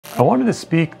I wanted to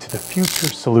speak to the future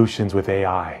solutions with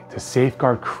AI to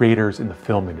safeguard creators in the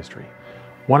film industry.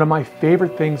 One of my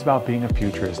favorite things about being a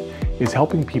futurist is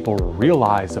helping people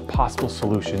realize the possible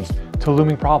solutions to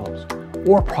looming problems,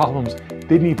 or problems they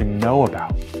didn't even know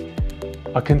about.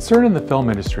 A concern in the film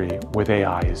industry with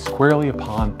AI is squarely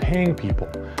upon paying people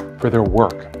for their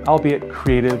work, albeit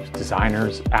creatives,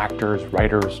 designers, actors,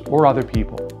 writers, or other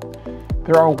people.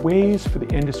 There are ways for the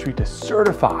industry to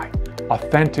certify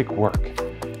authentic work,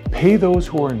 pay those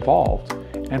who are involved,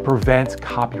 and prevent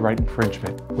copyright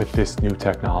infringement with this new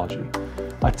technology.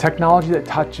 A technology that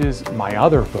touches my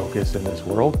other focus in this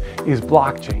world is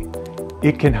blockchain.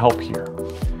 It can help here.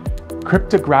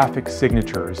 Cryptographic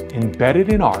signatures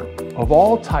embedded in art of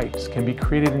all types can be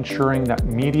created, ensuring that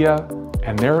media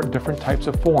and their different types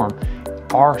of form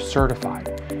are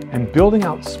certified. And building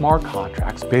out smart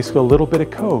contracts, basically a little bit of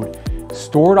code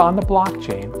stored on the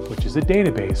blockchain, which is a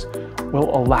database,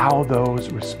 will allow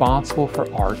those responsible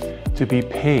for art to be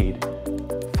paid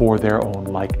for their own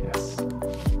likeness.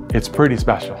 It's pretty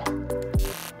special.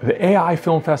 The AI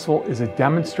Film Festival is a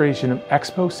demonstration of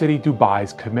Expo City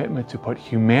Dubai's commitment to put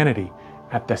humanity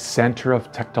at the center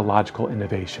of technological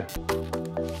innovation.